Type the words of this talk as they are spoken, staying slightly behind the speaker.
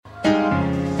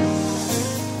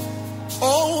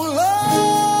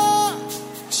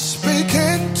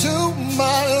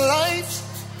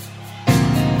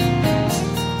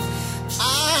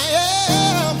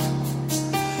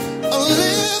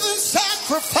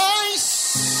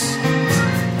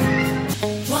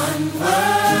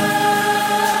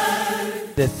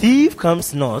The thief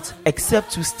comes not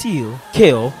except to steal,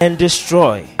 kill, and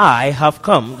destroy. I have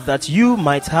come that you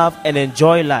might have and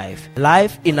enjoy life,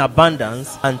 life in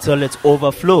abundance until it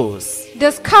overflows.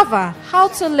 Discover how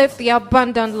to live the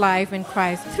abundant life in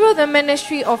Christ through the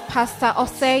ministry of Pastor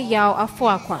Osei Yao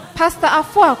Afuakwa. Pastor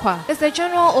Afuakwa is the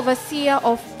General Overseer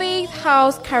of Faith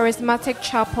House Charismatic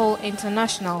Chapel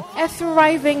International, a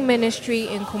thriving ministry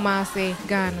in Kumasi,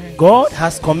 Ghana. God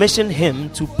has commissioned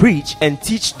him to preach and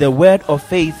teach the word of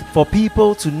faith for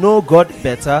people to know God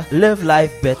better, live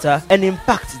life better, and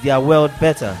impact their world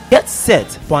better. Get set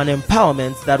for an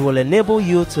empowerment that will enable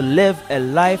you to live a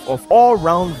life of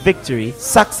all-round victory,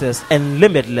 success, and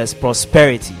limitless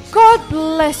prosperity. God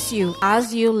bless you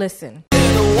as you listen.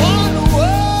 One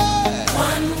word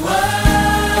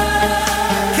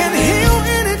can heal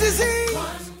any disease.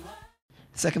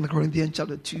 2 Corinthians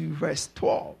chapter 2 verse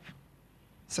 12.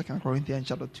 2 Corinthians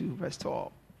chapter 2 verse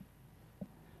 12.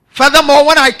 Furthermore,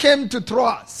 when I came to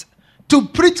Troas to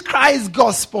preach Christ's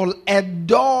gospel, a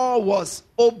door was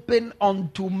opened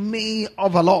unto me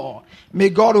of the Lord. May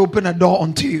God open a door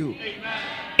unto you. Amen.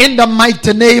 In the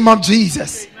mighty name of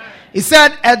Jesus. Amen. He said,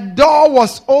 a door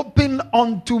was opened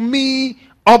unto me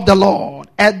of the Lord.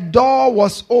 A door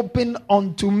was opened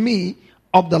unto me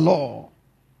of the Lord.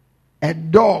 A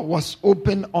door was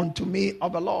opened unto me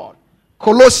of the Lord.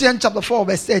 Colossians chapter 4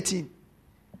 verse 13.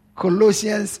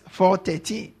 Colossians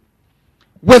 4:13.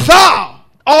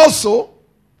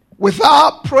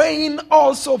 Without praying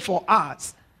also for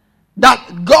us,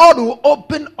 that God will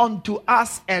open unto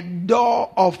us a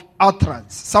door of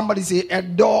utterance. Somebody say, a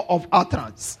door of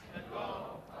utterance.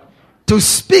 To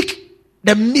speak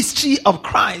the mystery of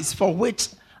Christ, for which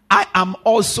I am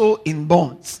also in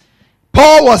bonds.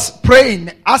 Paul was praying,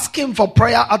 asking for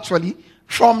prayer actually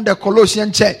from the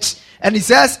Colossian church. And he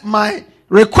says, my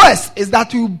request is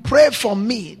that you pray for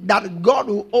me, that God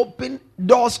will open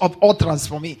doors of utterance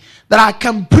for me, that I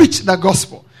can preach the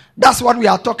gospel. That's what we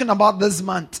are talking about this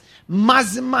month.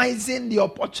 Maximizing the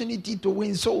opportunity to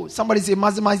win souls. Somebody say,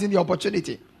 maximizing the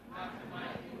opportunity.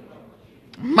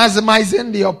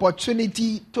 Maximizing the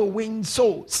opportunity to win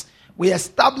souls. We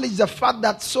established the fact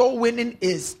that soul winning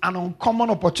is an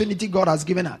uncommon opportunity God has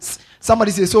given us.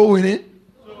 Somebody say, soul winning.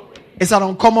 It's an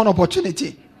uncommon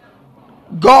opportunity.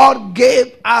 God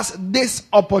gave us this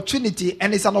opportunity,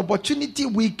 and it's an opportunity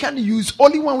we can use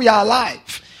only when we are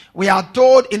alive. We are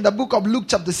told in the book of Luke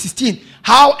chapter 16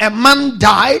 how a man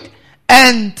died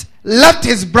and left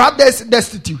his brothers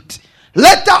destitute.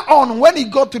 Later on, when he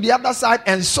got to the other side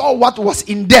and saw what was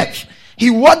in death, he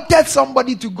wanted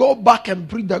somebody to go back and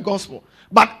preach the gospel.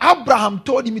 But Abraham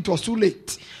told him it was too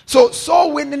late. So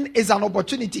soul winning is an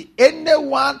opportunity.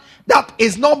 Anyone that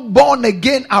is not born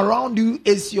again around you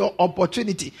is your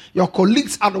opportunity. Your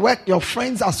colleagues at work, your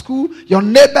friends at school, your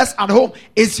neighbors at home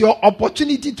is your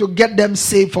opportunity to get them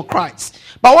saved for Christ.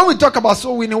 But when we talk about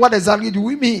soul winning, what exactly do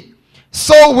we mean?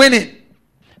 Soul winning.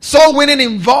 Soul winning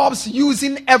involves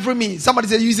using every means. Somebody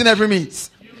say using every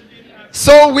means.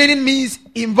 Soul winning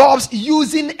involves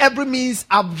using every means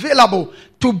available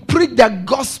to preach the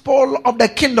gospel of the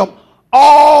kingdom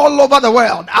all over the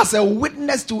world as a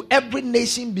witness to every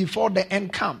nation before the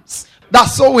end comes.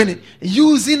 That's soul winning.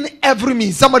 Using every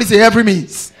means. Somebody say every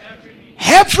means.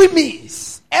 Every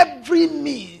means. Every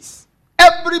means.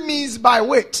 Every means by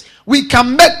which we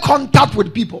can make contact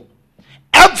with people.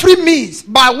 Every means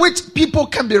by which people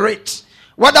can be reached.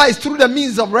 Whether it's through the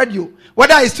means of radio,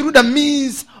 whether it's through the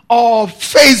means of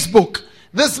Facebook.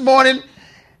 This morning,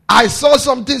 I saw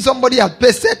something somebody had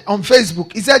posted on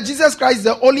Facebook. He said, Jesus Christ is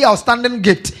the only outstanding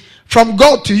gift from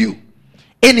God to you.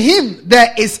 In him,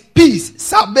 there is peace,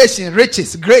 salvation,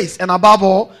 riches, grace, and above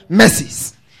all,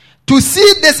 mercies. To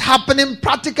see this happening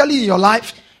practically in your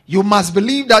life, you must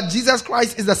believe that Jesus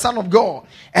Christ is the Son of God.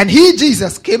 And he,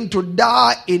 Jesus, came to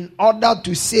die in order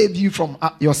to save you from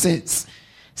your sins.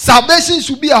 Salvation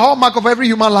should be a hallmark of every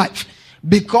human life,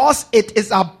 because it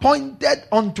is appointed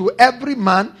unto every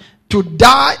man to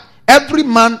die, every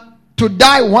man to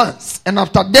die once, and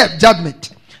after death, judgment.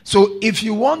 So if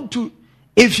you don't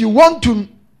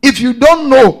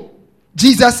know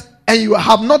Jesus and you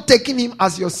have not taken him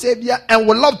as your savior and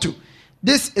would love to,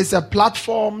 this is a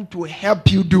platform to help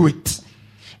you do it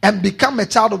and become a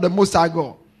child of the Most High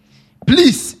God.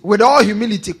 Please, with all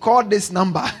humility, call this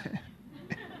number.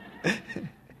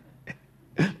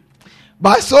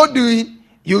 By so doing,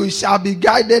 you shall be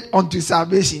guided unto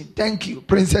salvation. Thank you,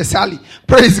 Princess Sally.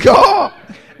 Praise God.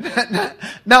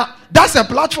 Now, that's a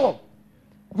platform.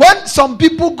 When some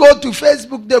people go to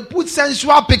Facebook, they put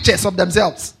sensual pictures of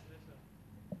themselves.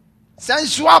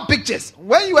 Sensual pictures.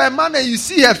 When you are a man and you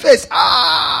see her face,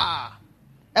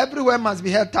 everywhere must be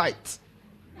held tight.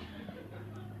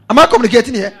 Am I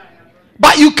communicating here?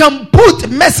 But you can put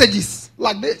messages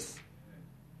like this.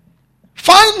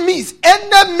 Find means,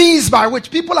 any means by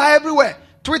which people are everywhere.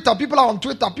 Twitter, people are on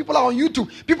Twitter, people are on YouTube,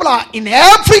 people are in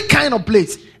every kind of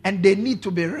place, and they need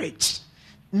to be rich.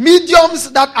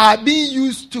 Mediums that are being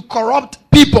used to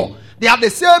corrupt people, they are the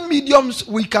same mediums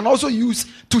we can also use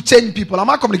to change people. Am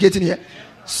I communicating here?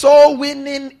 Soul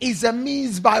winning is a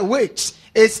means by which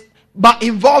but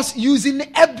involves using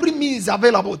every means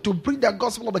available to bring the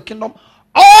gospel of the kingdom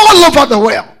all over the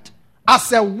world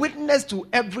as a witness to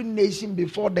every nation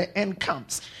before the end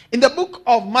comes. In the book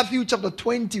of Matthew chapter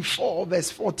 24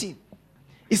 verse 14,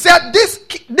 he said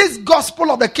this gospel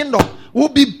of the kingdom will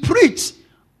be preached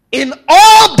in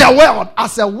all the world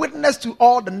as a witness to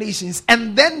all the nations,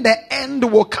 and then the end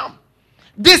will come.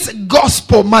 This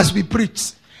gospel must be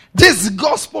preached. This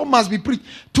gospel must be preached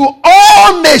to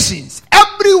all nations.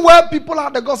 Everywhere people are,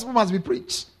 the gospel must be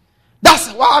preached. That's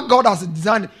why God has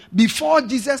designed it. Before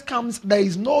Jesus comes, there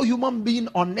is no human being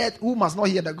on earth who must not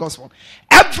hear the gospel.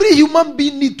 Every human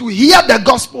being needs to hear the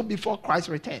gospel before Christ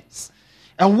returns.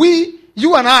 And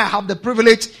you and I have the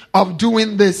privilege of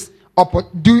doing this,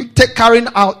 carrying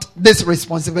out this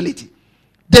responsibility.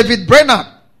 David Brainerd,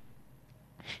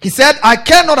 he said, I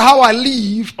care not how I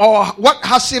live or what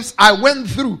hardships I went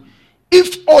through,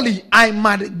 if only I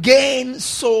might gain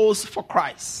souls for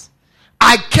Christ.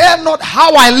 I care not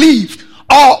how I live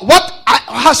or what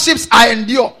hardships I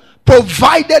endure,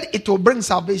 provided it will bring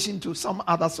salvation to some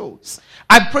other souls.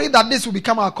 I pray that this will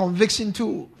become our conviction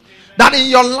too. That in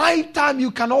your lifetime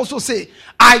you can also say,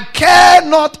 I care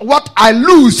not what I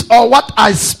lose or what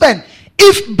I spend,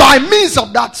 if by means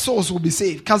of that souls will be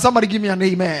saved. Can somebody give me an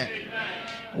amen?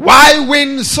 Why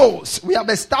win souls? We have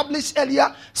established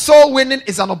earlier, soul winning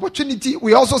is an opportunity.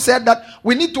 We also said that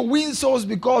we need to win souls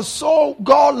because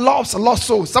God loves lost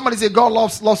souls. Somebody say, God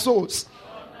loves lost souls.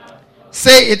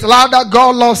 Say it louder,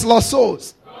 God loves lost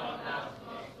souls.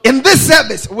 In this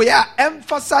service, we are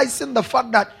emphasizing the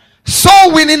fact that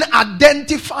soul winning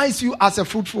identifies you as a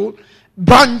fruitful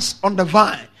branch on the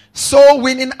vine. Soul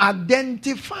winning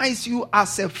identifies you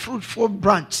as a fruitful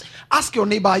branch. Ask your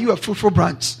neighbor, are you a fruitful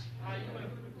branch?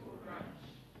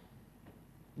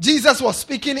 Jesus was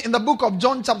speaking in the book of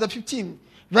John chapter 15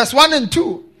 verse 1 and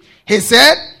 2. He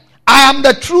said, I am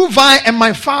the true vine and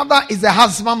my Father is the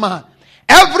husbandman.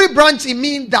 Every branch in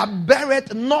me that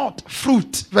beareth not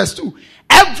fruit. Verse 2.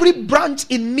 Every branch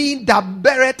in me that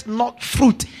beareth not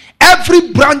fruit.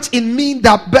 Every branch in me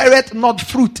that beareth not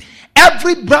fruit.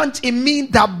 Every branch in me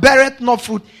that beareth not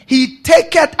fruit, he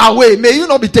taketh away. May you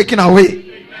not be taken away.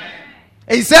 Amen.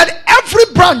 He said, every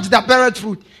branch that beareth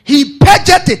fruit, he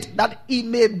purgeth it that he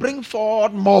may bring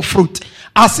forth more fruit.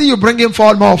 I see you bringing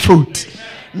forth more fruit.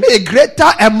 Amen. May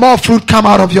greater and more fruit come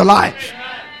out of your life.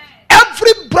 Amen.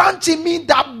 Every branch in me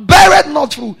that beareth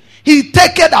not fruit, he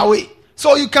taketh away.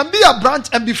 So you can be a branch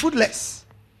and be fruitless.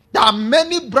 There are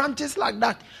many branches like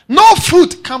that. No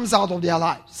fruit comes out of their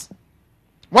lives.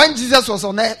 When Jesus was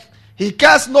on earth, he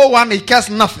cursed no one, he cursed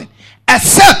nothing.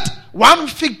 Except one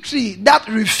fig tree that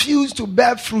refused to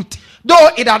bear fruit, though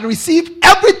it had received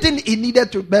everything it needed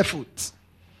to bear fruit.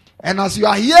 And as you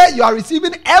are here, you are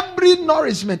receiving every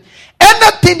nourishment.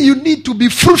 Anything you need to be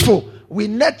fruitful. We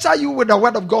nurture you with the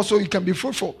word of God so you can be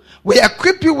fruitful. We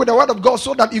equip you with the word of God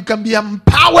so that you can be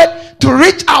empowered to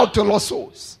reach out to lost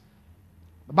souls.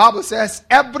 The Bible says,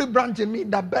 every branch in me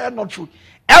that bear not fruit.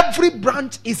 Every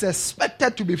branch is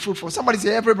expected to be fruitful. Somebody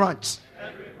say every branch.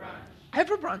 Every branch.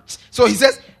 Every branch. So he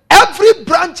says, every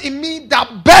branch in me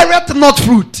that beareth not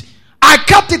fruit, I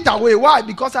cut it away. Why?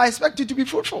 Because I expect you to be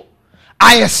fruitful.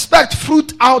 I expect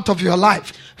fruit out of your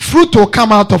life. Fruit will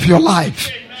come out of your life.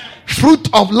 Amen. Fruit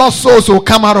of lost souls will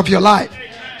come out of your life.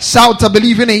 Amen. Shout a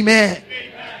believing amen.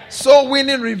 Amen. So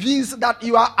winning reveals that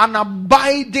you are an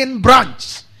abiding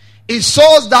branch. It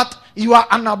shows that you are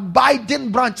an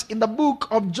abiding branch. In the book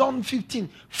of John 15,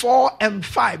 4 and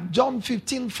 5. John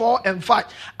 15, 4 and 5.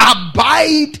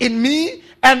 Abide in me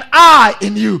and I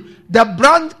in you. The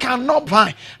branch cannot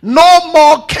vine. No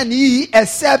more can ye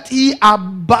except ye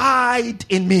abide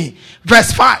in me.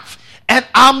 Verse 5. And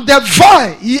I'm the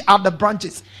vine, ye are the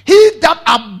branches. He that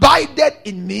abideth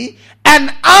in me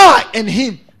and I in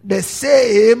him, the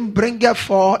same bringeth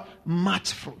forth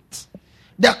much fruit.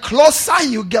 The closer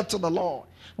you get to the Lord,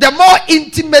 the more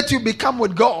intimate you become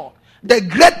with God, the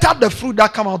greater the fruit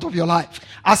that come out of your life.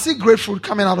 I see great fruit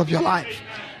coming out of your life.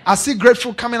 I see great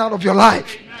fruit coming out of your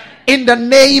life. In the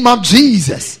name of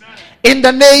Jesus. In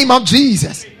the name of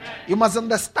Jesus. You must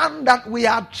understand that we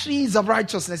are trees of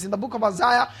righteousness. In the book of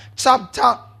Isaiah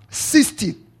chapter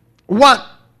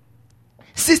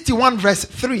 61 verse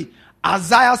 3.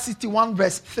 Isaiah 61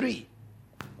 verse 3.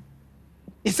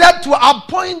 He said to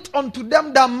appoint unto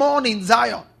them that mourn in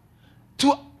Zion.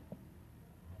 To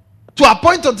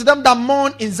appoint unto them that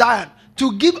mourn in Zion.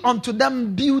 To give unto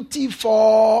them beauty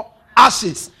for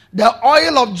ashes. The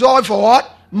oil of joy for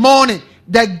what? Mourning.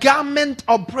 The garment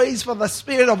of praise for the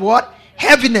spirit of what?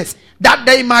 Heaviness. That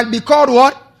they might be called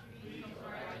what?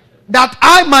 That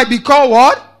I might be called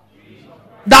what?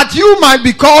 That you might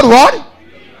be called what?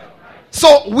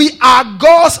 So we are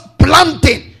God's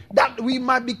planting, that we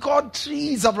might be called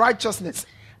trees of righteousness.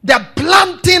 The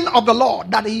planting of the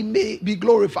Lord, that he may be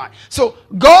glorified. So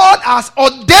God has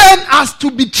ordained us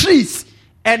to be trees.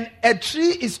 And a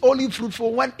tree is only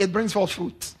fruitful when it brings forth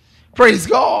fruit. Praise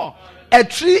God. A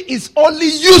tree is only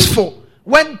useful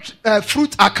when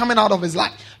fruits are coming out of his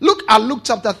life. Look at Luke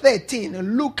chapter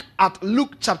 13. Look at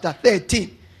Luke chapter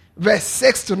 13, verse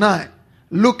 6 to 9.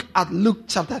 Look at Luke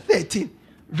chapter 13,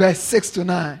 verse 6 to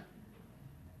 9.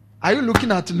 Are you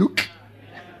looking at Luke?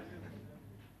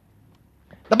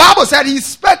 The Bible said he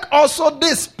spake also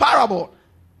this parable.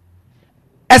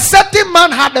 A certain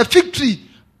man had a fig tree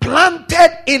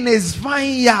planted in his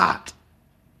vineyard.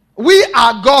 We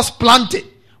are God's planted.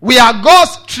 We are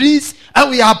God's trees, and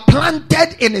we are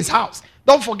planted in his house.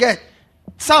 Don't forget,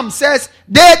 Psalm says,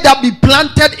 they that be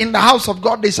planted in the house of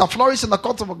God, they shall flourish in the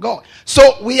courts of God.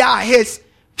 So we are his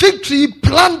fig tree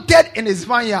planted in his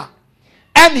vineyard.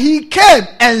 And he came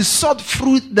and sought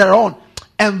fruit thereon,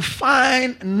 and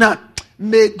find none.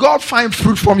 May God find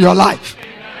fruit from your life.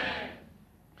 Amen.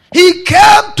 He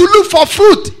came to look for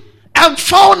fruit and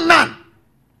found none.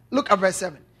 Look at verse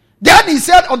 7. Then he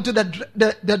said unto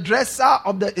the dresser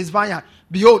of his vineyard,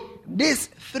 behold, these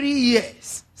 3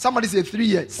 years. Somebody say 3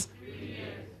 years. 3 years.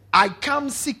 I come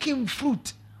seeking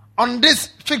fruit on this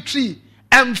fig tree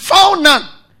and found none.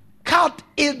 Cut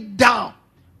it down.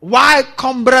 Why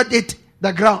cumbered it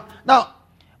the ground? Now,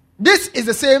 this is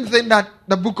the same thing that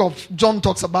the book of John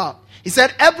talks about. He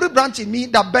said, every branch in me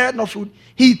that beareth no fruit,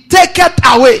 he taketh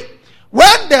away.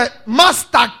 When the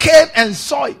master came and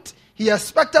saw it, he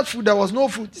expected fruit, there was no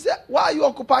fruit. He said, why are you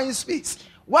occupying space?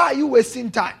 Why are you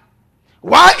wasting time?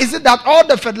 Why is it that all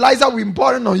the fertilizer will be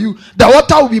pouring on you, the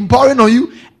water will be pouring on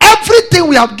you, everything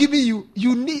we have given you,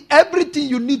 everything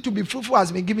you need to be fruitful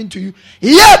has been given to you,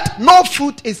 yet no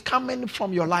fruit is coming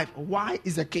from your life? Why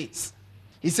is the case?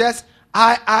 He says,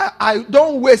 I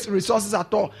don't waste resources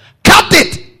at all. Cut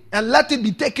it and let it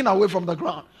be taken away from the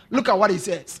ground. Look at what he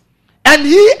says. And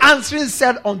he answering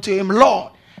said unto him,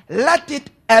 Lord, let it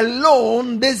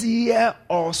alone this year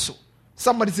also.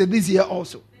 Somebody say this year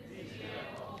also.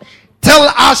 Till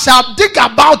I shall dig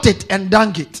about it and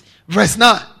dung it. Verse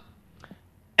 9.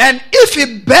 And if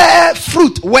it bear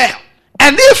fruit, well.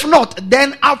 And if not,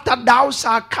 then after thou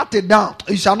shalt cut it down.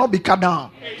 It shall not be cut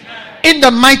down. Amen. In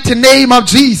the mighty name of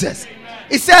Jesus. Amen.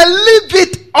 He said, leave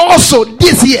it also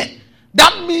this year.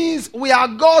 That means we are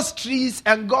God's trees,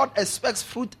 and God expects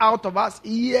fruit out of us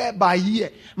year by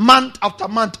year, month after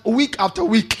month, week after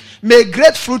week. May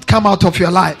great fruit come out of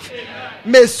your life. Amen.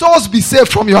 May souls be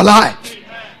saved from your life.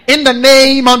 Amen. In the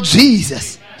name of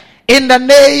Jesus. Amen. In the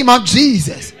name of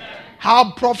Jesus. Amen.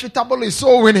 How profitable is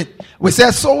soul winning? We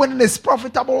say soul winning is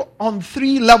profitable on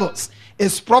 3 levels.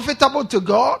 It's profitable to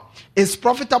God, it's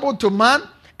profitable to man,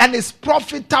 and it's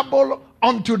profitable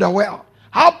unto the world.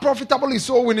 How profitable is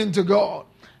soul winning to God?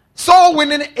 Soul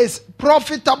winning is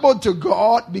profitable to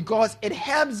God because it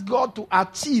helps God to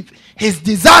achieve his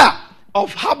desire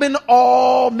of having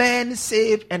all men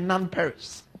saved and none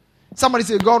perish. Somebody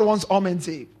say, God wants all men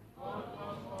saved.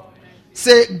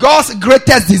 Say, God's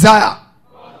greatest desire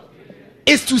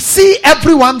is to see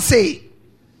everyone saved.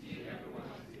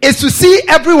 Is to see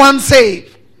everyone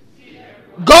saved.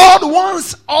 God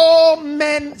wants all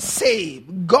men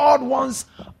saved. God wants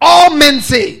all men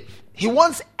saved. He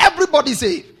wants everybody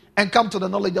saved and come to the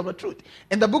knowledge of the truth.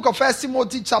 In the book of 1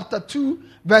 Timothy chapter 2,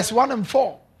 verse 1 and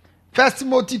 4. 1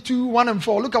 Timothy 2, 1 and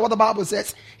 4. Look at what the Bible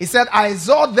says. He said, I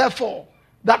exhort therefore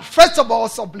that first of all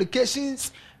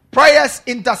supplications, prayers,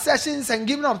 intercessions, and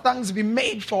giving of thanks be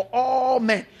made for all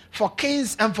men, for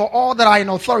kings and for all that are in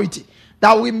authority,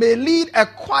 that we may lead a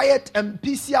quiet and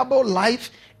peaceable life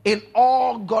in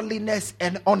all godliness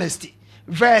and honesty.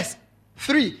 Verse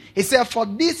 3, he said, for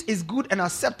this is good and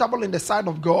acceptable in the sight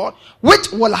of God,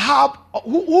 which will have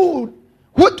who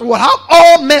will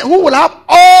have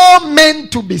all men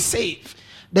to be saved.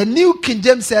 The New King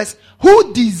James says,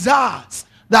 who desires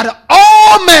that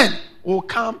all men will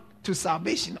come to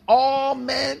salvation. All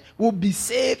men will be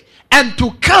saved and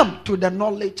to come to the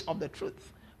knowledge of the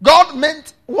truth. God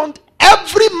want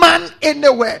every man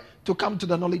anywhere to come to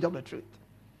the knowledge of the truth.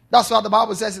 That's what the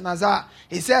Bible says in Isaiah.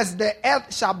 It says, the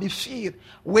earth shall be filled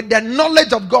with the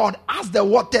knowledge of God as the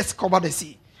waters cover the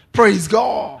sea. Praise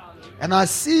God. And I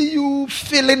see you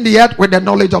filling the earth with the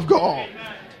knowledge of God.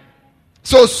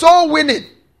 So soul winning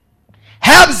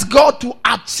helps God to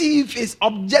achieve his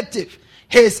objective,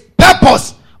 his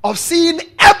purpose of seeing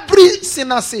every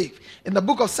sinner saved. In the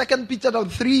book of 2 Peter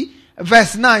 3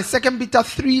 verse 9, 2 Peter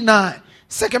 3:9,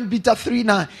 2 Peter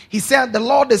 3:9, he said, the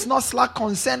Lord is not slack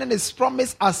concerning his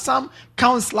promise, as some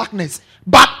count slackness,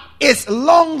 but is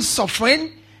long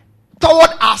suffering toward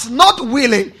us, not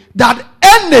willing that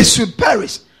any should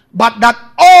perish, but that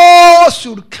all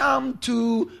should come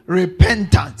to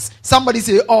repentance. Somebody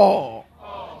say all.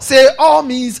 Say all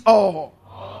means all.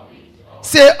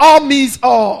 Say all means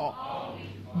all.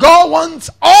 God wants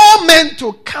all men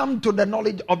to come to the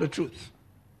knowledge of the truth.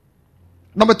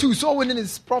 Number 2, soul winning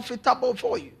is profitable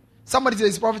for you. Somebody say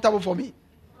it's profitable for me.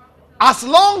 As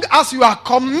long as you are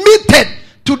committed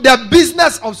to the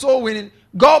business of soul winning,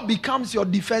 God becomes your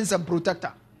defense and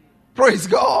protector. Praise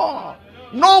God.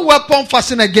 No weapon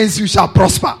fashioned against you shall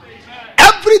prosper.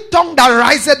 Every tongue that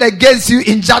rises against you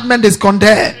in judgment is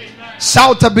condemned.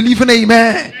 Shout a believing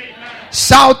amen.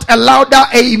 Shout a louder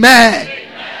amen.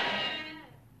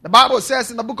 The Bible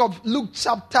says in the book of Luke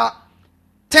chapter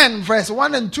 10 verse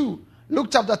 1 and 2. Luke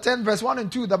chapter 10 verse 1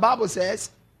 and 2. The Bible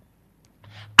says,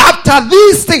 after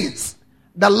these things,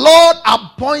 the Lord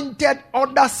appointed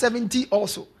other 70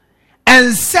 also,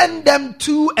 and sent them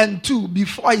 2 and 2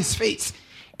 before his face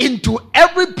into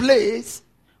every place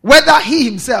whither he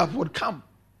himself would come.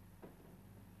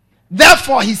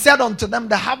 Therefore he said unto them,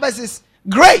 the harvest is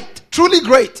great, truly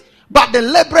great, but the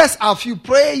laborers are few.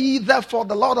 Pray ye therefore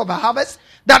the Lord of the harvest,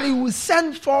 that he will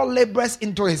send forth laborers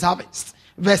into his harvest.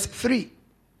 Verse 3.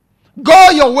 Go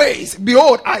your ways.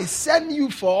 Behold, I send you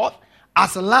forth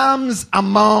as lambs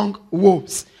among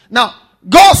wolves. Now,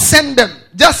 God sent them.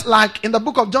 Just like in the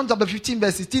book of John chapter 15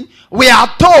 verse 16, we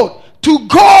are told to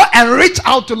go and reach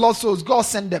out to lost souls. God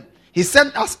sent them. He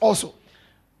sent us also.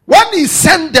 When he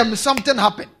sent them, something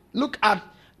happened. Look at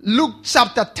Luke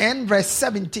chapter 10 verse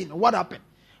 17. What happened?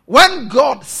 When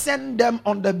God sent them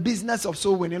on the business of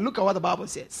soul winning, look at what the Bible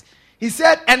says. He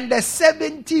said, and the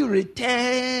 70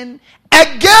 returned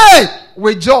again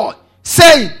with joy,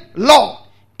 saying, Lord,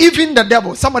 even the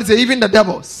devils. Somebody say, even the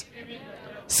devils.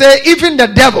 Say, even the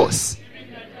devils.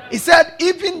 He said,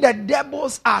 even the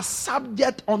devils are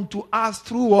subject unto us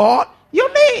through what?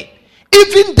 Your name.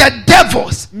 Even the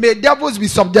devils, may devils be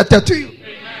subjected to you.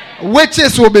 Amen.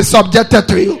 Witches will be subjected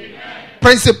to you. Amen.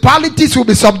 Principalities will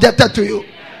be subjected to you.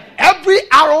 Every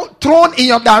arrow thrown in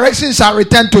your direction shall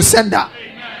return to sender.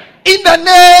 Amen. In the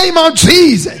name of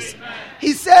Jesus. Amen.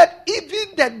 He said,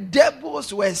 even the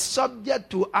devils were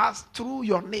subject to us through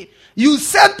your name. You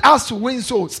sent us to win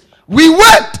souls. We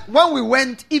went. When we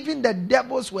went, even the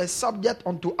devils were subject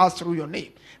unto us through your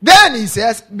name. Then he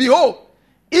says, behold,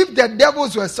 if the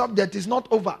devils were subject, it's not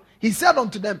over. He said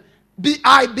unto them,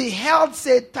 I beheld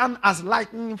Satan as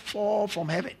lightning fall from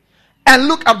heaven. And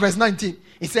look at verse 19.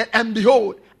 He said, and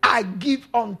behold, I give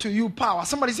unto you power.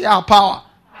 Somebody say, I have power.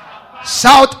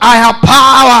 Shout, I have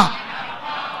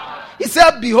power. He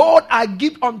said, behold, I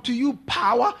give unto you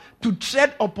power to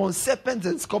tread upon serpents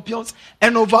and scorpions,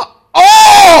 and over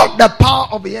all the power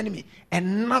of the enemy,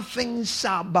 and nothing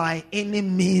shall by any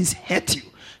means hurt you.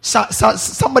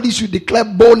 Somebody should declare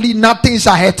boldly, nothing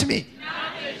shall hurt me.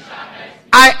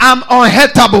 I am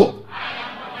unhurtable.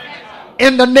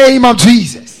 In the name of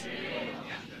Jesus.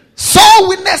 Soul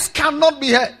winners cannot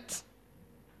be hurt.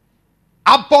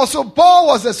 Apostle Paul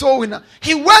was a soul winner.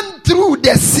 He went through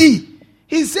the sea.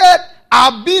 He said,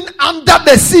 I've been under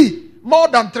the sea more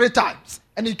than 3 times.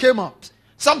 And he came out.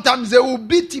 Sometimes they will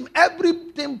beat him.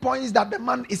 Everything points that the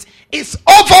man is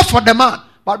over for the man.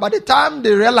 But by the time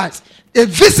they realize, they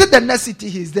visit the next city,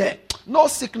 he's there. No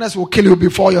sickness will kill you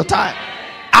before your time.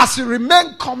 As you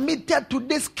remain committed to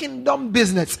this kingdom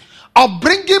business of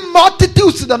bringing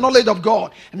multitudes to the knowledge of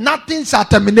God, nothing shall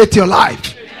terminate your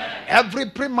life. Every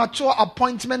premature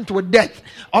appointment with death,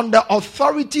 on the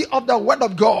authority of the word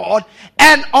of God,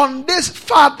 and on this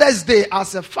Father's Day,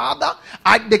 as a father,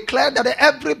 I declare that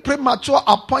every premature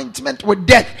appointment with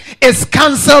death is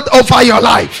cancelled over your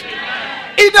life.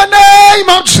 In the name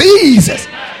of Jesus.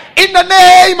 In the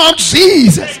name of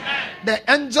Jesus. The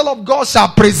angel of God shall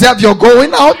preserve your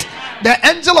going out. The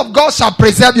angel of God shall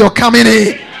preserve your coming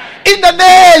in. In the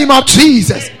name of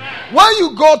Jesus. When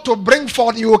you go to bring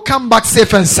forth, you will come back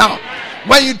safe and sound.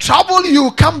 When you travel, you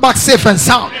will come back safe and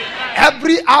sound.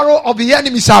 Every arrow of the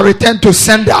enemy shall return to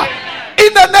sender.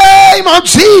 In the name of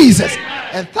Jesus.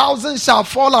 1,000 shall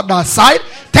fall at thy side,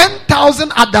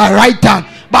 10,000 at thy right hand,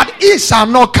 but it shall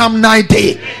not come nigh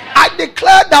thee. I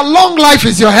declare that long life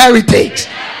is your heritage.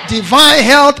 Divine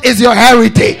health is your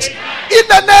heritage. In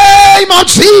the name of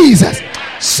Jesus.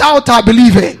 Shout, I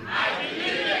believe it.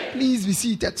 Please be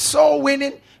seated. Soul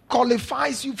winning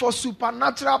qualifies you for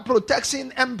supernatural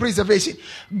protection and preservation.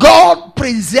 God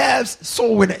preserves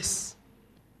soul winners.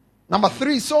 Number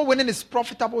 3, soul winning is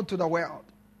profitable to the world.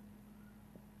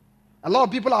 A lot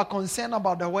of people are concerned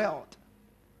about the world.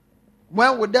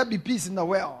 When would there be peace in the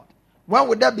world? When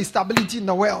would there be stability in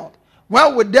the world?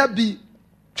 When would there be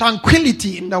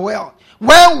tranquility in the world?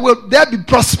 When will there be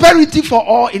prosperity for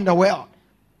all in the world?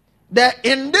 That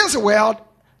in this world,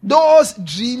 those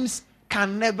dreams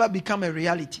can never become a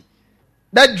reality.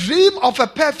 The dream of a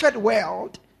perfect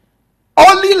world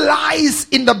only lies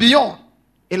in the beyond.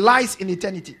 It lies in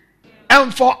eternity.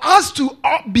 And for us to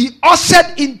be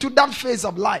ushered into that phase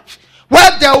of life,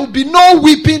 where there will be no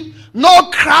weeping, no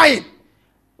crying,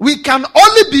 we can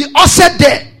only be ushered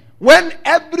there when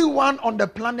everyone on the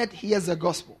planet hears the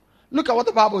gospel. Look at what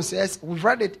the Bible says. We've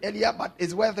read it earlier, but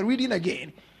it's worth reading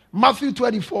again. Matthew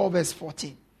 24, verse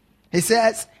 14. He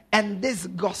says, and this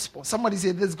gospel. Somebody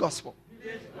say this gospel.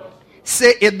 This gospel.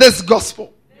 Say it, this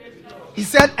gospel. This gospel. He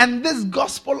said, and this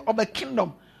gospel of the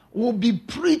kingdom will be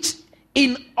preached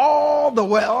in all the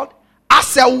world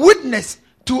as a witness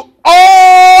to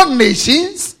all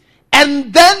nations,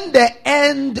 and then the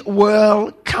end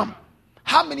will come.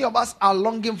 How many of us are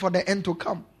longing for the end to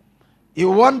come?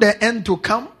 You want the end to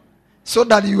come so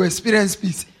that you experience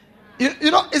peace.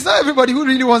 You know, it's not everybody who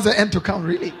really wants the end to come,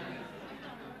 really.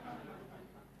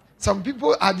 Some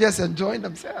people are just enjoying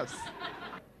themselves.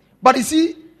 But you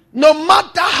see, no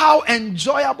matter how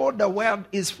enjoyable the world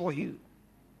is for you,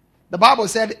 the Bible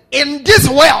said, in this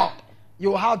world, you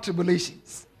will have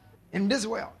tribulations. In this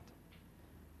world.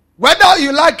 Whether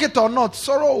you like it or not,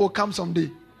 sorrow will come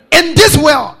someday. In this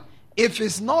world, if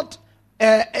it's not,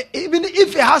 even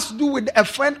if it has to do with a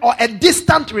friend or a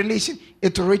distant relation,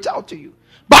 it will reach out to you.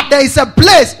 But there is a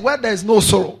place where there is no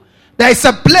sorrow. There is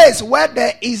a place where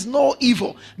there is no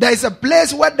evil. There is a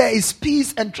place where there is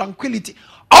peace and tranquility.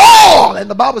 All, and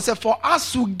the Bible said, for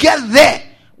us to get there,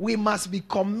 we must be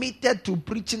committed to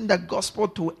preaching the gospel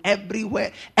to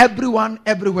everywhere. Everyone,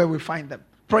 everywhere we find them.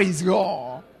 Praise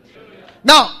God.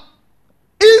 Now,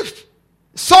 if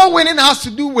soul winning has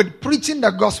to do with preaching the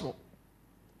gospel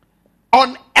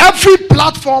on every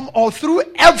platform or through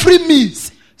every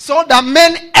means, so that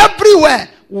men everywhere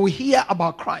will hear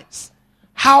about Christ,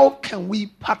 how can we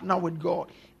partner with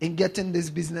God in getting this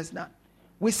business done?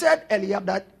 We said earlier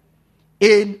that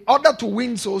in order to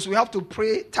win souls, we have to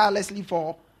pray tirelessly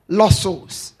for lost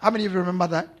souls. How many of you remember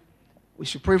that? We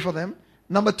should pray for them.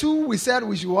 Number 2, we said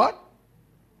we should what?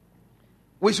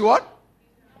 We should what?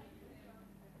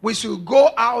 We should go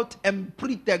out and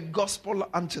preach the gospel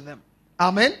unto them.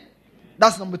 Amen?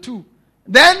 That's number 2.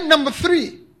 Then number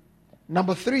 3,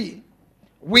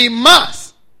 we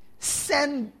must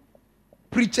send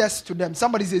preachers to them.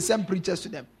 Somebody say send preachers to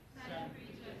them.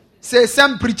 Say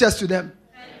send preachers to them.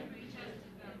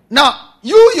 Now,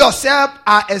 you yourself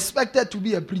are expected to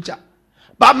be a preacher.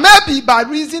 But maybe by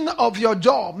reason of your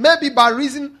job, maybe by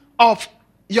reason of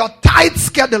your tight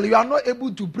schedule, you are not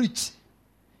able to preach.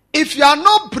 If you are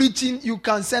not preaching, you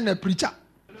can send a preacher.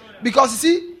 Because you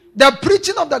see, the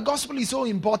preaching of the gospel is so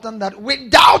important that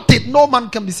without it, no man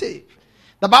can be saved.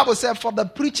 The Bible says, for the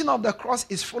preaching of the cross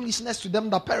is foolishness to them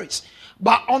that perish.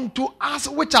 But unto us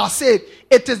which are saved,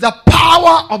 it is the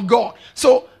power of God.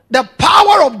 So, the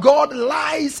power of God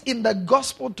lies in the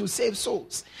gospel to save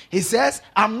souls. He says,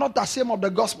 I'm not ashamed of the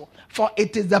gospel, for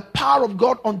it is the power of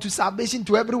God unto salvation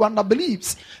to everyone that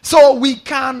believes. So we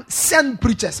can send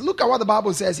preachers. Look at what the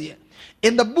Bible says here.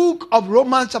 In the book of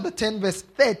Romans chapter 10, verse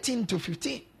 13 to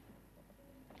 15.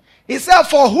 He said,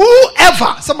 for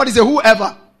whoever, somebody say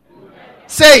whoever.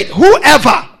 Say it,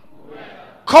 whoever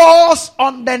calls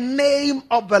on the name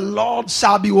of the Lord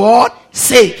shall be what?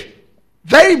 Saved.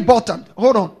 Very important.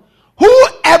 Hold on.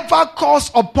 Whoever calls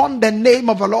upon the name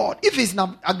of the Lord, if it's in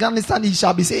Afghanistan, he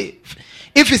shall be saved.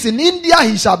 If it's in India,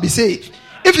 he shall be saved.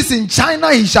 If it's in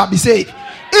China, he shall be saved.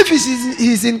 If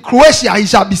he's in Croatia, he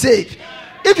shall be saved.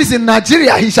 If it's in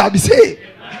Nigeria, he shall be saved.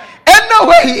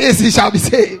 Anywhere he is, he shall be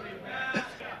saved.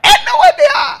 Anywhere they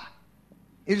are.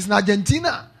 If it's in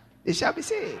Argentina, they shall be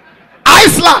saved.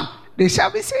 Iceland, they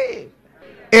shall be saved.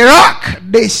 Iraq,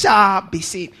 they shall be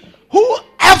saved.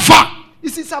 Whoever. You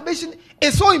see, salvation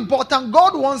is so important.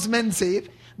 God wants men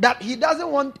saved that he doesn't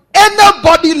want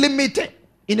anybody limited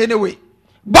in any way.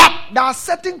 But there are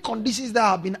certain conditions that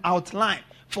have been outlined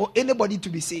for anybody to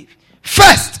be saved.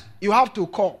 First, you have to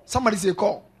call. Somebody say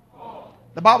call.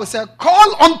 The Bible says,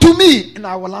 call unto me and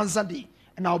I will answer thee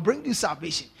and I'll bring you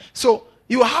salvation. So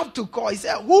you have to call. He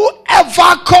said,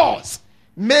 whoever calls,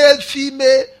 male,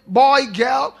 female, boy,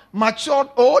 girl, matured,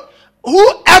 old,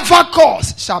 whoever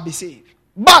calls shall be saved.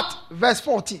 But, verse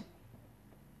 14,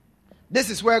 this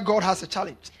is where God has a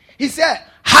challenge. He said,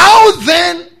 how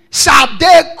then shall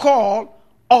they call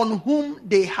on whom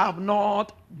they have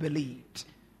not believed?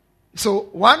 So,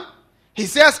 one, he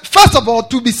says, first of all,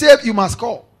 to be saved, you must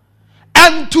call.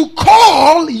 And to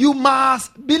call, you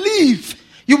must believe.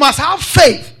 You must have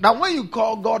faith that when you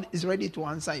call, God is ready to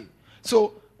answer you.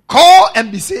 So, call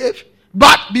and be saved.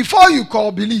 But before you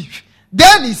call, believe.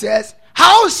 Then he says,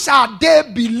 how shall they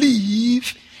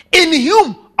believe in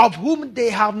him of whom they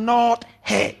have not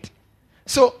heard?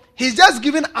 So, he's just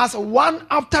giving us one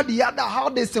after the other how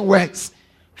this thing works.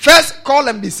 First, call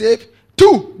and be saved.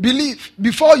 2, believe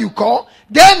before you call.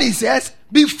 Then he says,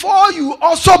 before you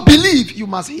also believe, you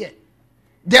must hear.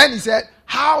 Then he said,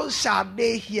 how shall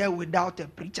they hear without a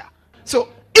preacher? So,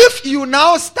 if you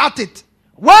now start it,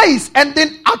 where is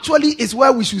ending actually is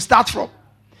where we should start from.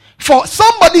 For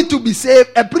somebody to be saved,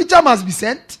 a preacher must be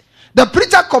sent. The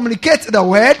preacher communicates the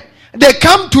word. They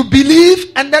come to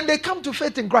believe, and then they come to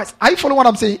faith in Christ. Are you following what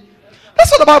I'm saying?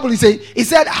 That's what the Bible is saying. It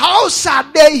said, how shall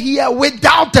they hear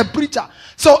without a preacher?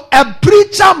 So a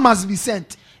preacher must be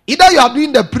sent. Either you are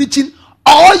doing the preaching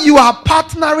or you are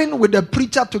partnering with the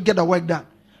preacher to get the work done.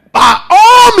 By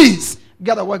all means,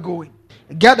 get the work going.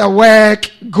 Get the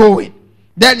work going.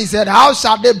 Then he said, how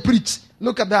shall they preach?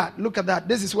 Look at that. Look at that.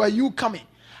 This is where you come in.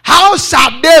 How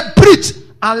shall they preach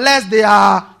unless they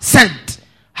are sent?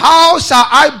 How shall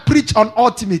I preach on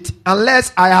ultimate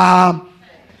unless I am?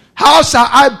 How shall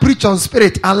I preach on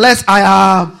spirit unless I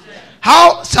am?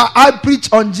 How shall I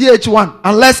preach on GH1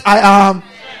 unless I am?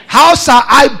 How shall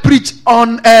I preach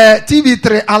on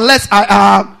TV3 unless I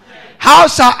am? How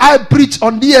shall I preach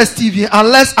on DSTV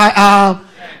unless I am?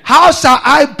 How shall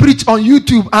I preach on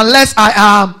YouTube unless I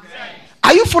am?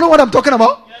 Are you following what I'm talking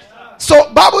about?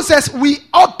 So Bible says we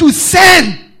ought to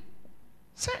send.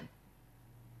 Send.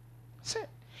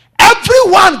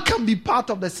 Everyone can be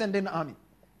part of the sending army.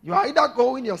 You are either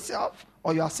going yourself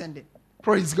or you are sending.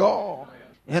 Praise God.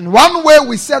 And one way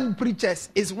we send preachers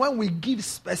is when we give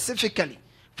specifically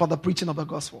for the preaching of the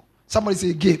gospel. Somebody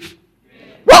say give.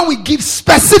 When we give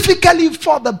specifically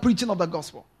for the preaching of the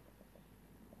gospel.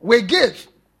 We give.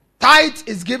 Tithe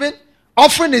is given.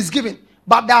 Offering is given.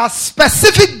 But there are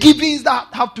specific givings that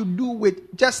have to do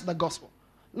with just the gospel.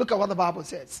 Look at what the Bible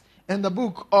says in the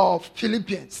book of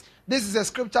Philippians. This is a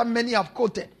scripture many have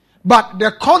quoted. But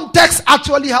the context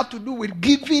actually has to do with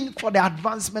giving for the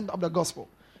advancement of the gospel.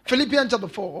 Philippians chapter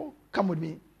 4. Come with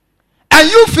me. And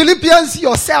you Philippians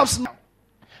yourselves know.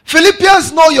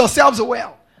 Philippians know yourselves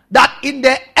well. That in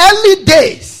the early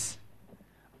days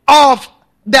of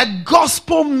the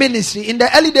gospel ministry. In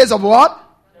the early days of what?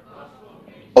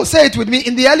 Oh, say it with me.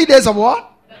 In the early days of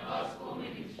what? The gospel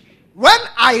ministry. When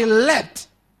I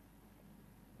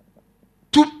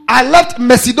left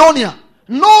Macedonia,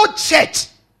 no church.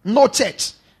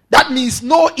 That means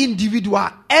no individual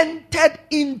entered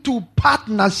into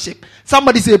partnership.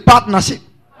 Somebody say partnership.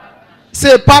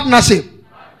 Say partnership.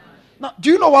 Now,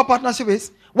 do you know what partnership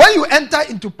is? When you enter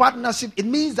into partnership, it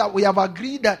means that we have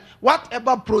agreed that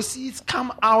whatever proceeds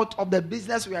come out of the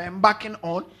business we are embarking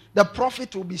on, the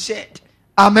profit will be shared.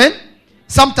 Amen.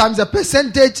 Sometimes the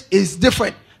percentage is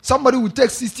different. Somebody will take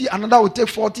 60, another will take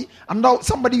 40,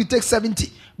 somebody will take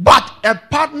 70. But a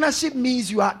partnership means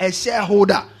you are a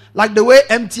shareholder, like the way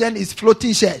MTN is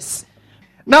floating shares.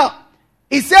 Now,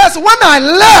 it says, when I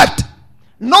left,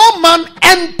 no man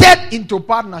entered into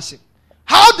partnership.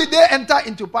 How did they enter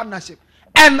into partnership?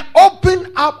 And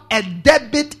open up a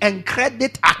debit and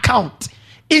credit account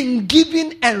in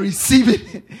giving and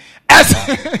receiving.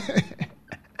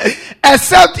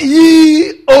 Except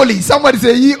ye only. Somebody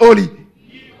say ye only.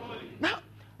 Now,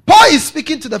 Paul is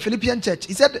speaking to the Philippian church.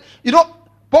 He said,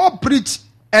 Paul preached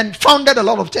and founded a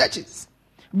lot of churches.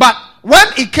 But when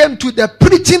it came to the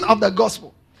preaching of the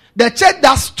gospel, the church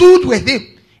that stood with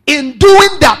him in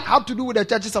doing that had to do with the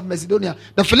churches of Macedonia.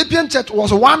 The Philippian church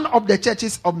was one of the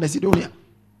churches of Macedonia.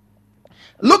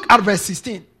 Look at verse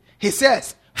 16. He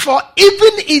says, for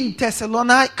even in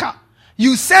Thessalonica,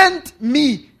 you sent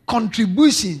me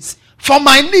contributions for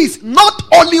my needs, not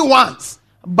only once,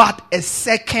 but a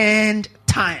second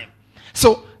time.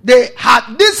 So they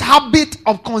had this habit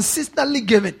of consistently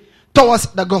giving towards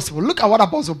the gospel. Look at what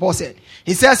Apostle Paul said.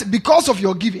 He says, because of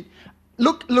your giving.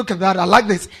 Look at that. I like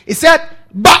this. He said,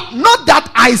 but not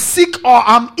that I seek or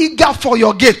am eager for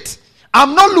your gift.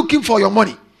 I'm not looking for your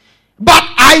money. But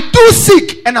I do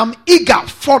seek and I'm eager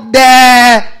for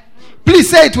the, please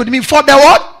say it with me, for the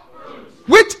what?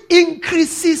 Which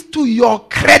increases to your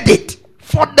credit.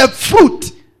 For the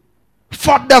fruit.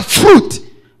 For the fruit.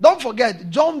 Don't forget,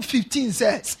 John 15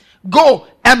 says, Go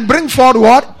and bring forth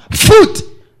what? Fruit.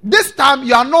 This time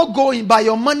you are not going, but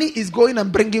your money is going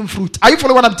and bringing fruit. Are you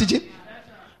following what I'm teaching?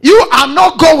 You are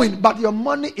not going, but your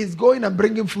money is going and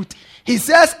bringing fruit. He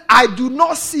says, I do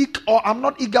not seek, or I'm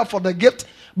not eager for the gift,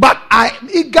 but I am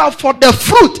eager for the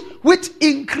fruit which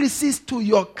increases to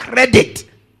your credit.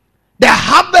 The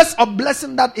harvest of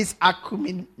blessing that is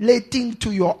accumulating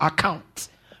to your account.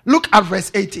 Look at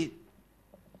verse 18.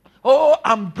 Oh,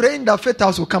 I'm praying that Faith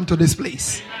House will come to this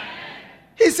place.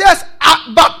 He says,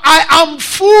 but I am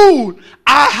full.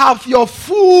 I have your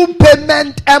full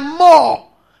payment and more.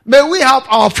 May we have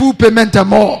our full payment and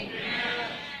more.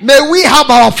 May we have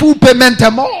our full payment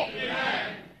and more.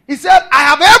 He said, I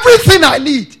have everything I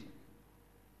need.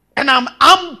 And I'm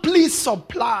amply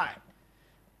supplied.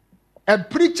 A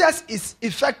preacher's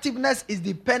effectiveness is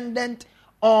dependent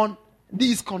on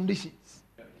these conditions.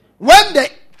 When the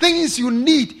things you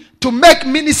need to make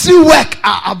ministry work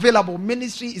are available,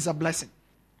 ministry is a blessing.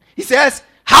 He says,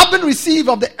 having received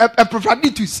of the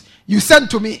Epaphroditus you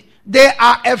sent to me, they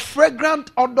are a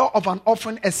fragrant odor of an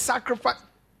offering, a sacrifice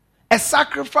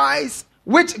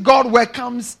which God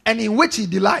welcomes and in which he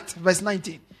delights. Verse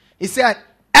 19. He said,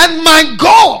 and my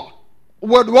God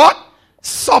would what?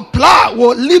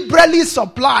 Will liberally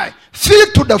supply, fill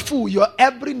to the full your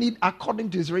every need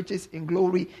according to his riches in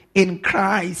glory in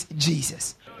Christ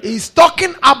Jesus. He's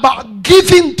talking about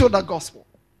giving to the gospel.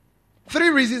 3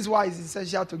 reasons why it's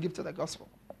essential to give to the gospel.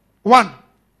 1,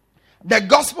 the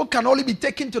gospel can only be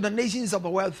taken to the nations of the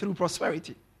world through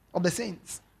prosperity of the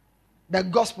saints. The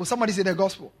gospel, somebody say the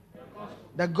gospel.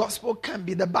 The gospel can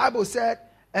be, the Bible said,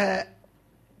 a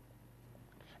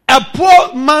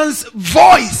poor man's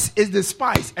voice is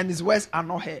despised and his words are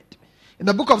not heard. In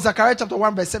the book of Zechariah chapter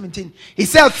 1 verse 17, he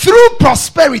said, through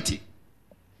prosperity,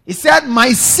 he said,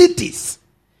 my cities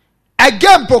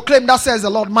again proclaim, that says the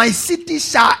Lord, my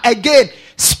cities shall again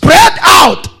spread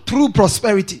out through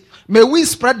prosperity. May we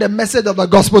spread the message of the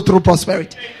gospel through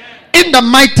prosperity. Amen. In the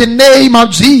mighty name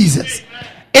of Jesus.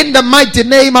 Amen. In the mighty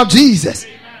name of Jesus.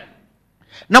 Amen.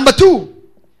 Number 2,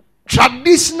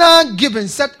 traditional giving,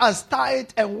 such as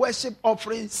tithe and worship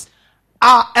offerings,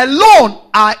 are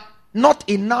not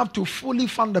enough to fully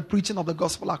fund the preaching of the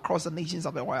gospel across the nations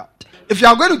of the world. If you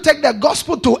are going to take the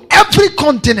gospel to every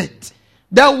continent,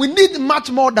 then we need much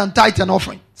more than tithe and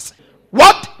offerings.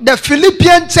 What the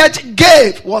Philippian church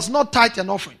gave was not tithe and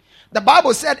offering. The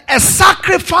Bible said a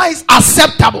sacrifice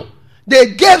acceptable.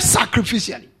 They gave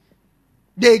sacrificially.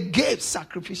 They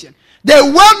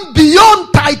went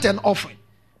beyond tithe and offering.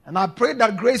 And I pray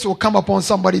that grace will come upon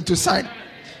somebody to sign.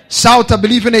 Shout a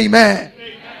believing amen.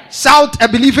 Amen. Shout a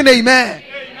believing amen.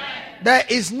 Amen. There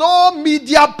is no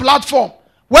media platform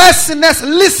where sinners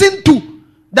listen to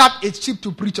that is cheap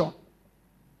to preach on.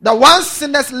 The one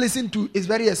sinners listen to is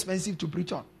very expensive to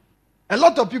preach on. A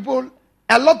lot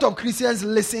of Christians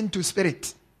listen to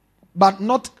spirit, but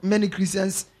not many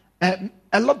Christians.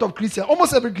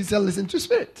 Almost every Christian listen to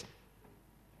spirit.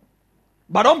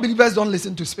 But unbelievers don't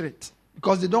listen to spirit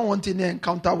because they don't want any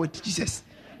encounter with Jesus.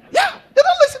 Yeah, they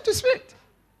don't listen to spirit.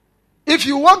 If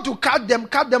you want to cut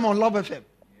them on Love FM.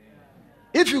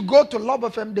 If you go to Love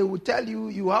FM, they will tell you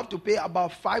you have to pay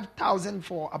about 5,000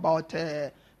 for about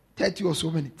 30 or so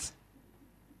minutes.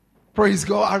 Praise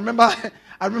God. I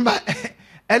remember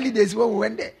early days when we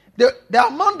went there. The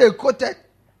amount they quoted,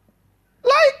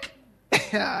 like,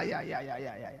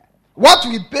 yeah. What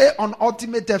we pay on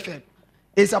Ultimate FM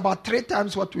is about 3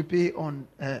 times what we pay on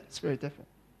Spirit FM.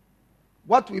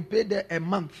 What we pay there a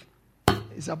month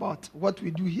is about what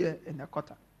we do here in a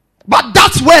quarter. But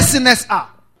that's where sinners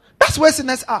are.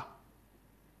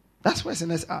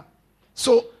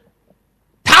 So,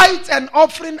 tithe and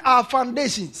offering are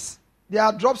foundations. They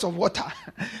are drops of water.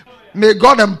 May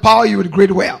God empower you with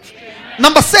great wealth.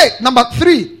 Number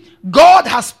 3, God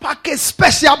has packaged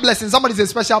special blessings. Somebody say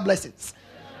special blessings.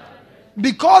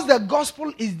 Because the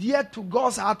gospel is dear to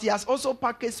God's heart, he has also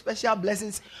packaged special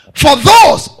blessings for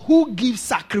those who give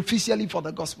sacrificially for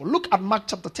the gospel. Look at Mark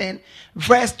chapter 10,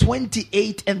 verse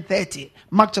 28 and 30.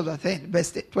 Mark chapter 10,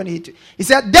 verse 28. He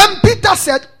said, then Peter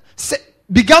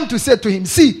began to say to him,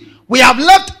 see, we have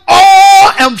left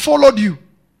all and followed you.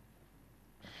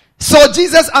 So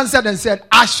Jesus answered and said,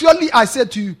 surely I say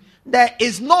to you, there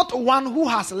is not one who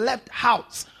has left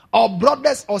house or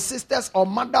brothers or sisters or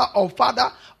mother or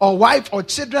father or wife or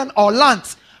children or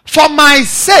lands for my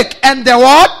sake and the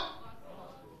what?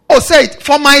 Oh, say it.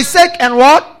 For my sake and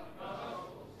what?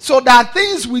 So there are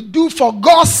things we do for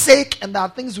God's sake and there are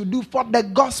things we do for the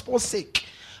gospel's sake.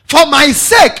 For my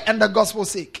sake and the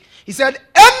gospel's sake. He said,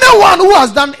 anyone who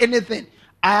has done anything,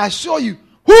 I assure you,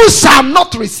 who shall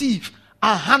not receive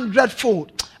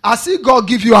 100-fold. I see God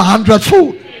give you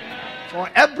 100-fold. For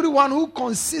everyone who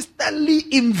consistently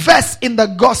invests in the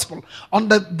gospel on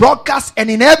the broadcast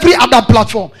and in every other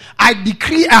platform, I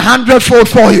decree 100-fold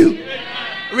for you.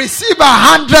 Amen. Receive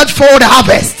 100-fold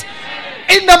harvest.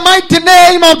 In the mighty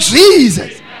name of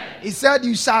Jesus. Amen. He said,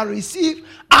 you shall receive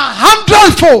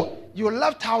 100-fold. You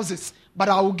left houses, but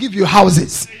I will give you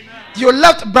houses. Amen. You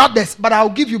left brothers, but I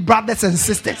will give you brothers and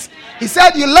sisters. He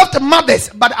said, you left mothers,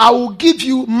 but I will give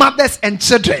you mothers and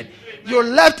children. You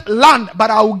left land, but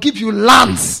I will give you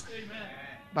lands. Amen.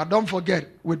 But don't forget,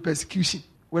 with persecution.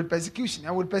 With persecution.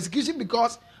 And with persecution,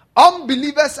 because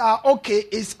unbelievers are okay.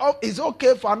 It's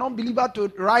okay for an unbeliever to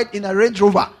ride in a Range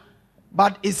Rover.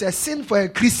 But it's a sin for a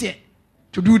Christian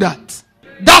to do that.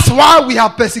 That's why we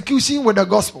have persecution with the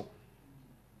gospel.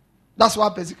 That's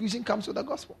why persecution comes with the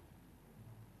gospel.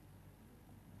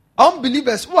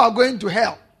 Unbelievers who are going to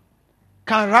hell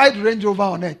can ride Range Rover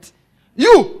on it.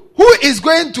 You, who is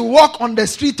going to walk on the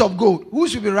street of gold, who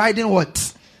should be riding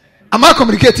what? Am I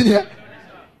communicating here?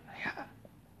 Yeah.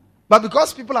 But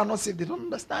because people are not saved, they don't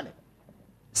understand it.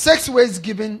 6 ways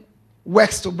given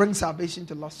works to bring salvation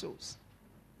to lost souls.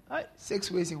 Right?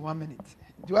 6 ways in 1 minute.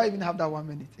 Do I even have that 1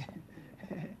 minute?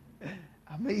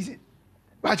 Amazing.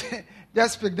 But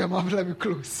just pick them up, let me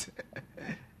close.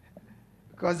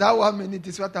 Because that 1 minute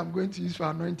is what I'm going to use for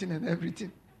anointing and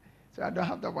everything. So I don't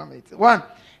have that 1 minute. 1,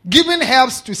 giving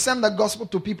helps to send the gospel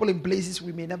to people in places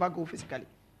we may never go physically.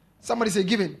 Somebody say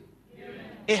giving.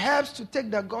 It helps to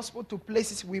take the gospel to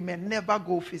places we may never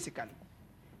go physically.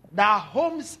 There are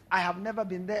homes I have never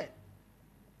been there.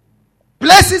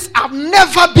 Places I've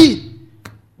never been.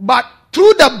 But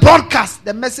through the broadcast,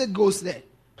 the message goes there.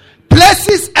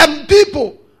 Places and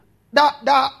people. There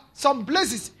are some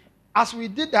places, as we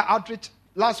did the outreach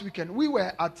last weekend, we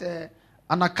were at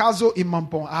Anakazo in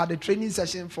Mampong. I had a training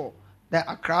session for the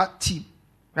Accra team.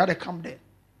 We had to come there.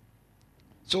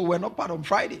 So we're not part on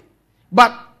Friday.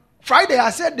 But Friday I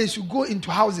said they should go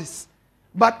into houses.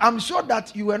 But I'm sure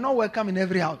that you were not welcome in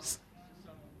every house.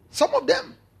 Some of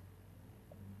them.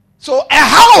 So a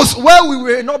house where we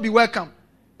will not be welcome.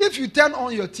 If you turn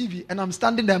on your TV and I'm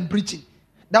standing there and preaching,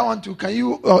 that one too, can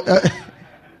you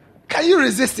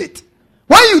resist it?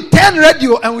 When you turn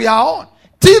radio and we are on,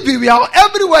 TV, we are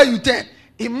everywhere you turn.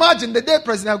 Imagine the day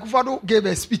President Akufo-Addo gave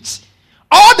a speech.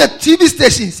 All the TV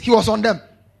stations, he was on them.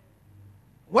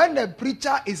 When the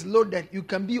preacher is loaded, you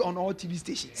can be on all TV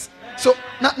stations. So,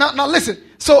 now listen.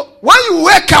 So, when you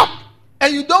wake up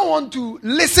and you don't want to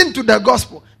listen to the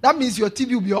gospel, that means your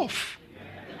TV will be off.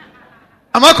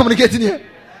 Am I communicating here?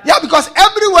 Yeah, because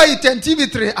everywhere you turn,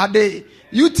 TV3 a day,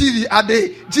 UTV a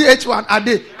day, GH1 a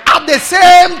day, at the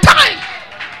same time.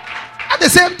 At the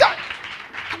same time.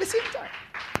 At the same time.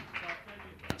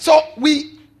 So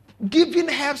we giving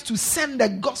helps to send the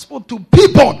gospel to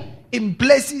people in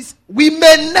places we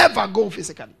may never go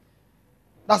physically.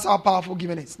 That's how powerful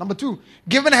giving is. Number 2,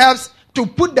 giving helps to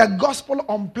put the gospel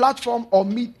on platform or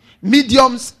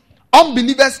mediums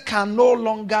unbelievers can no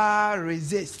longer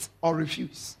resist or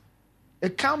refuse.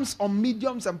 It comes on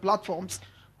mediums and platforms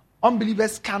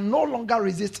unbelievers can no longer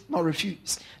resist nor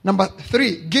refuse. Number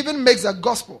 3, giving makes the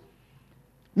gospel.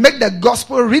 Make the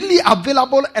gospel really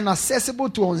available and accessible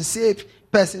to unsaved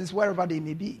persons wherever they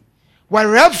may be.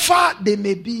 Wherever they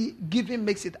may be, giving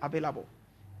makes it available.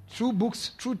 Through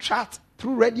books, through chat,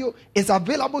 through radio, it's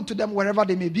available to them wherever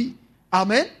they may be.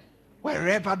 Amen?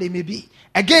 Wherever they may be.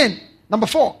 Again, number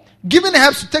 4, giving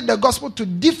helps to take the gospel to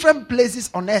different places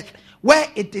on earth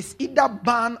where it is either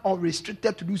banned or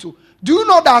restricted to do so. Do you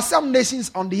know there are some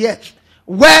nations on the earth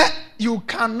where you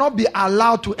cannot be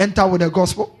allowed to enter with the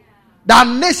gospel? There are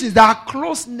nations, there are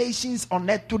closed nations on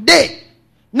earth today.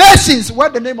 Nations where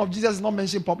the name of Jesus is not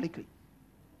mentioned publicly.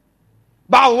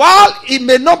 But while it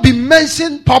may not be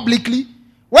mentioned publicly,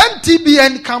 when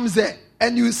TBN comes there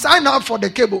and you sign up for the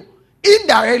cable,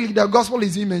 indirectly the gospel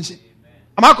is being mentioned.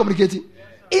 Am I communicating?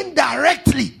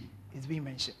 Indirectly it's being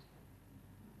mentioned.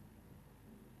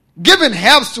 Giving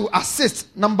helps to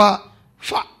assist. Number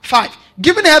 5.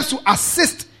 Giving helps to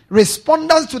assist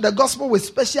respondents to the gospel with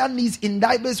special needs in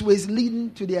diverse ways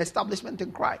leading to their establishment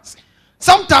in Christ.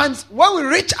 Sometimes when we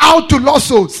reach out to lost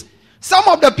souls, some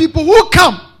of the people who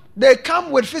come, they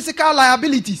come with physical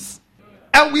liabilities.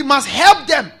 And we must help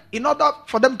them in order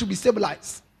for them to be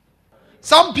stabilized.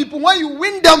 Some people, when you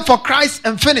win them for Christ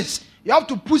and finish, you have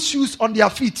to put shoes on their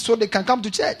feet so they can come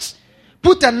to church.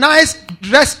 Put a nice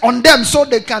dress on them so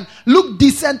they can look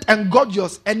decent and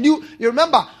gorgeous. And you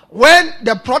remember, when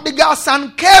the prodigal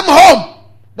son came home,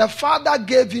 the father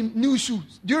gave him new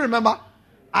shoes. Do you remember?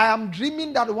 I am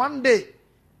dreaming that one day,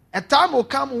 a time will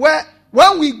come where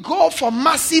when we go for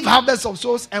massive harvest of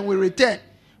souls and we return,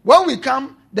 when we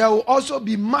come, there will also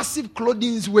be massive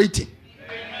clothing waiting.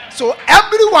 So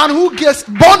everyone who gets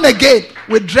born again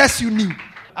will dress you new.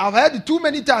 I've heard it too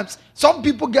many times. Some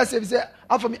people get saved and say,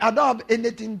 for me, I don't have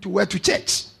anything to wear to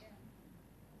church.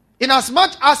 In as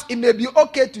much as it may be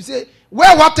okay to say,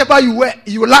 wear whatever you wear,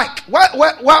 you like.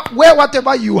 Wear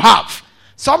whatever you have.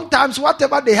 Sometimes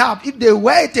whatever they have, if they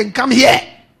wear it and come here,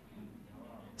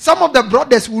 some of the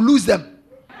brothers will lose them.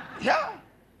 Yeah.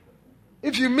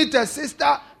 If you meet a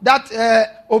sister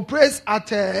that operates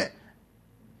at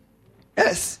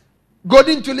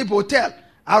Golden Tulip Hotel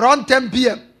around 10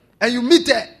 p.m. and you meet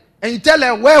her and you tell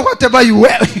her, wear whatever you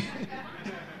wear.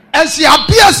 And she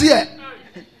appears here.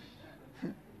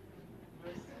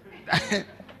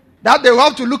 That they will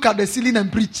have to look at the ceiling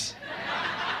and preach.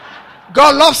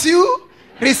 God loves you.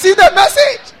 Receive the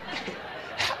message.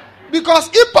 Because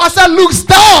if pastor looks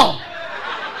down,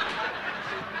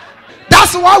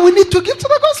 that's why we need to give to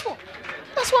the gospel.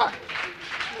 That's why.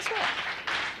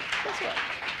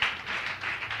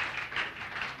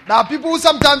 There are people who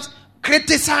sometimes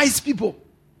criticize people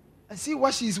and see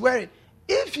what she's wearing.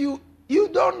 If you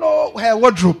don't know her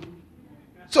wardrobe,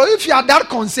 so if you are that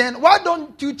concerned, why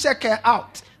don't you check her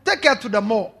out? Take her to the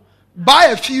mall, buy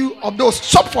a few of those,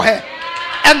 shop for her,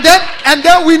 and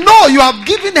then we know you have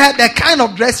given her the kind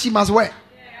of dress she must wear.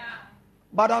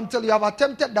 But until you have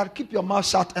attempted that, keep your mouth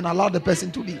shut and allow the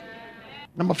person to be.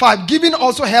 Number 5, giving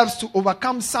also helps to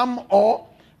overcome some or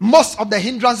most of the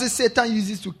hindrances Satan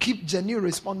uses to keep genuine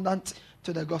respondents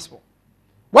to the gospel.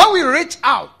 When we reach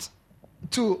out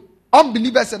to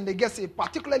unbelievers and they get saved,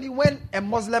 particularly when a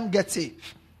Muslim gets saved,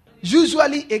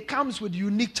 usually it comes with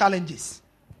unique challenges.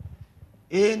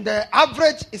 In the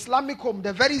average Islamic home,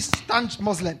 the very staunch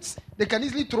Muslims, they can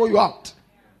easily throw you out.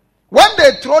 When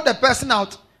they throw the person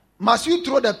out, must you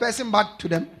throw the person back to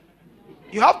them?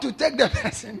 You have to take the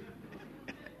person.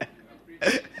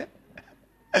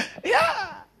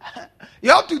 Yeah. You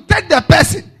have to take the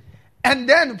person and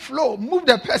then move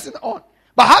the person on.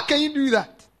 But how can you do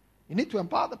that? You need to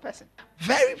empower the person.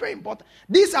 Very, very important.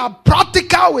 These are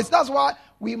practical ways. That's why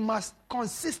we must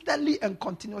consistently and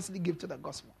continuously give to the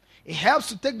gospel. It helps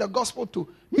to take the gospel to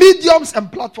mediums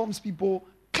and platforms people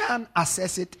can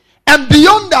access it. And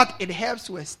beyond that, it helps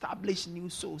to establish new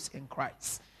souls in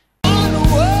Christ. One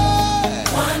word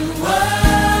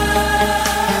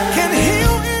can heal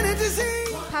any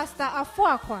disease. Pastor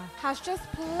Afuakwa has just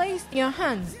placed in your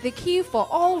hands the key for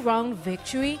all-round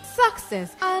victory,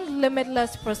 success, and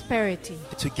limitless prosperity.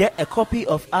 To get a copy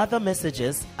of other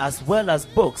messages as well as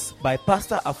books by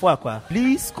Pastor Afuakwa,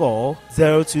 please call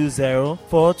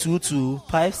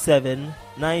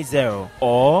 020-422-5790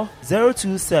 or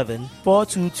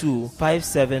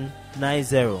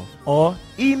 027-422-5790 or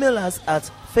email us at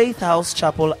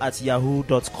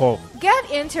faithhousechapel@yahoo.com. Get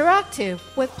interactive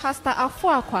with Pastor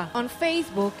Afuakwa on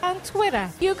Facebook and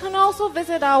Twitter. You can also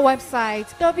visit our website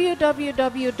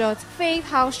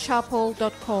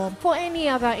www.faithhousechapel.com for any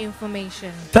other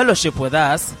information. Fellowship with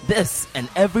us this and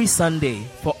every Sunday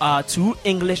for our 2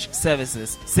 English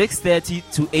services, 6:30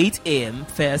 to 8 a.m.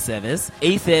 first service,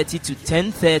 8:30 to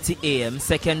 10:30 a.m.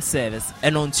 second service,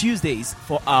 and on Tuesdays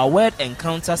for our Word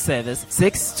Encounter service,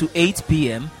 6 to 8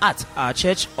 p.m. at our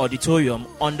church auditorium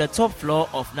on the top floor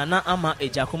of Nana Ama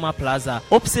Ejakuma Plaza,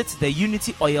 opposite the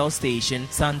Unity Oil Station,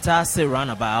 Santase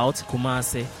Runabout,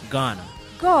 Kumasi, Ghana.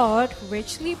 God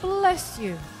richly bless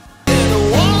you.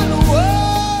 One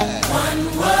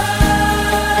word.